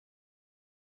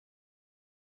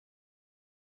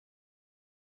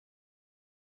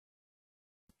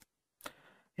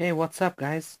Hey, what's up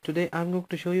guys? Today I'm going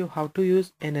to show you how to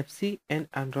use NFC and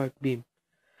Android Beam.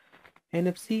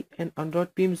 NFC and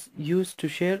Android Beams used to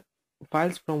share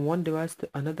files from one device to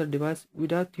another device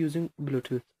without using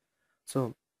Bluetooth.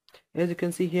 So, as you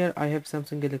can see here, I have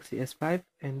Samsung Galaxy S5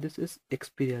 and this is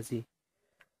Xperia Z.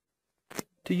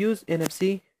 To use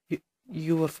NFC,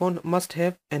 your phone must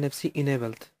have NFC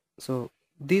enabled. So,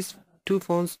 these two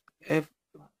phones have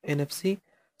NFC.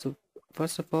 So,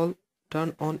 first of all,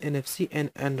 turn on NFC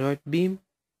and Android Beam.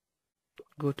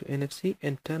 Go to NFC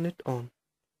and turn it on.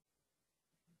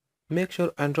 Make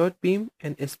sure Android Beam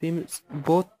and SBeam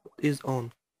both is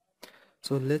on.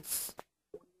 So let's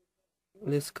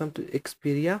come to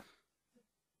Xperia.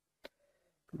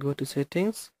 Go to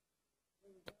settings,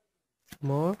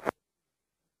 more,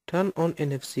 turn on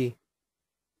NFC,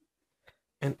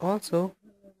 and also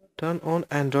turn on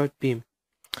Android Beam.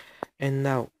 And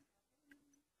now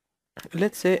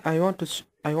let's say I want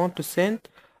to send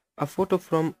a photo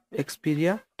from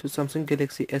Xperia to Samsung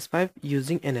Galaxy S5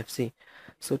 using NFC.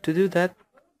 So to do that,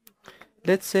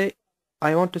 let's say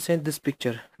I want to send this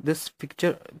picture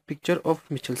of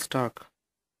Mitchell Stark.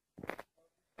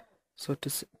 So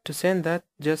to send that,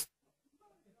 just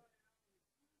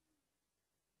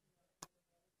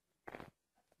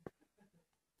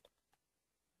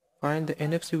find the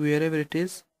NFC wherever it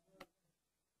is.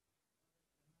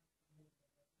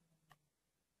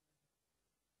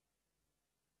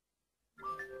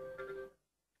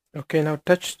 Okay, now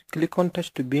click on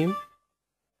touch to beam,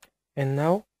 and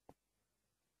now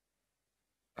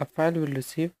a file will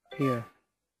receive here.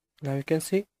 Now you can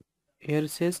see here it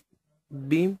says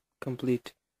beam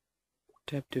complete.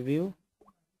 Tap to view.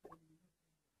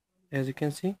 As you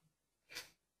can see,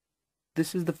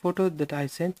 this is the photo that I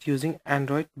sent using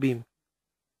Android Beam.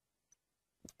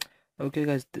 Okay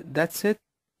guys, that's it.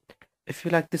 If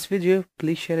you like this video,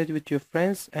 please share it with your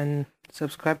friends and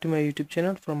subscribe to my YouTube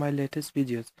channel for my latest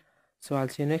videos. So I'll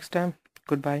see you next time.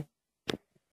 Goodbye.